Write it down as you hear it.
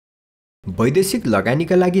वैदेशिक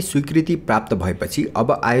लगानीका लागि स्वीकृति प्राप्त भएपछि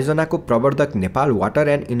अब आयोजनाको प्रवर्धक Nepal water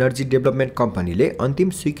and energy development कम्पनीले अन्तिम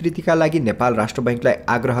स्वीकृतिका लागि नेपाल राष्ट्र बैंकलाई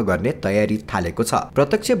आग्रह गर्ने तयारी थालेको छ।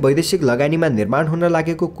 प्रत्यक्ष वैदेशिक लगानीमा निर्माण हुन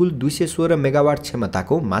लागेको कुल 216 मेगावाट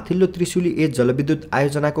क्षमताको माथिल्लो त्रिशुली ए जलविद्युत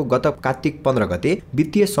आयोजनाको गत कार्तिक 15 गते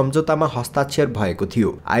वित्तीय सम्झौतामा हस्ताक्षर भएको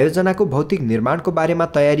थियो। आयोजनाको भौतिक निर्माणको बारेमा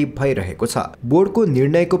तयारी भइरहेको छ। बोर्डको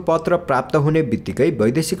निर्णयको पत्र प्राप्त हुने बित्तिकै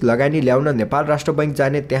वैदेशिक लगानी ल्याउन नेपाल राष्ट्र बैंक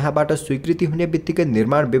जाने, त्यहाँबाट स्वीकृति हुने बित्तिकै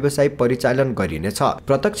निर्माण व्यवसाय परिचालन गरिनेछ।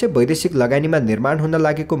 प्रत्यक्ष वैदेशिक लगानीमा निर्माण हुन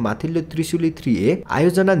लागेको माथिल्लो त्रिशुली 3A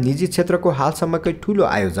आयोजना निजी क्षेत्रको हालसम्मकै ठूलो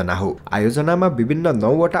आयोजना हो। आयोजनामा विभिन्न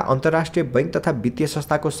 9 वटा अन्तर्राष्ट्रिय बैंक तथा वित्तीय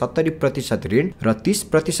संस्थाको 70% ऋण र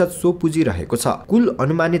 30% सो पुँजी रहेको छ। कुल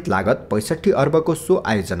अनुमानित लागत 65 अर्बको सो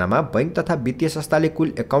आयोजनामा बैंक तथा वित्तीय संस्थाले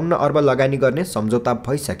कुल 51 अर्ब लगानी गर्ने सम्झौता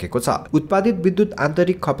भइसकेको छ। उत्पादित विद्युत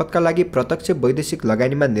आन्तरिक खपतका लागि प्रत्यक्ष वैदेशिक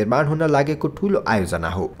लगानीमा निर्माण हुन लागेको ठूलो आयोजना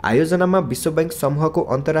हो। आयोजनामा विश्व बैंक समूहको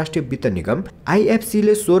अन्तर्राष्ट्रिय वित्त निगम IFC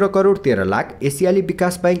ले 16 करोड 13 लाख, एसियाली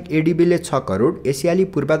विकास बैंक ADB ले 6 करोड, एसियाली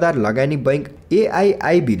पूर्वाधार लगानी बैंक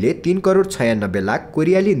AIIB ले 3 करोड 96 लाख,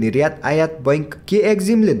 कोरियाली निर्यात आयात बैंक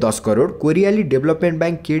KEXIM ले 10 करोड, कोरियाली डेभलपमेन्ट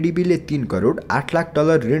बैंक KDB ले 3 करोड 8 लाख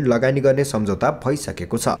डलर ऋण लगानी गर्ने सम्झौता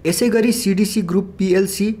भइसकेको छ। यसैगरी CDC ग्रुप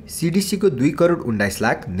PLC CDC को 2 crore 19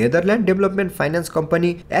 lakh, Netherlands development finance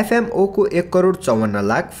company FMO को 1 crore 54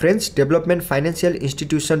 lakh, French development financial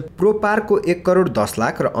institution प्रोपार को 1 करोड 10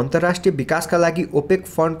 लाख र अन्तर्राष्ट्रिय विकासका लागि ओपेक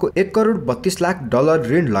फन्ड को 1 करोड 32 लाख डलर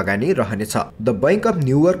ऋण लगानी रहनेछ। The bank of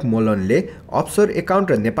New York मोलनले अफसोर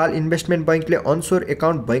account र नेपाल इन्भेस्टमेन्ट बैंकले अनसोर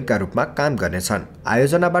एकाउन्ट बैंकका रूपमा काम गर्नेछन्।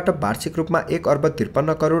 आयोजनाबाट वार्षिक रूपमा 1 अर्ब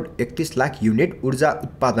 53 करोड 31 लाख युनिट ऊर्जा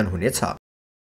उत्पादन हुनेछ।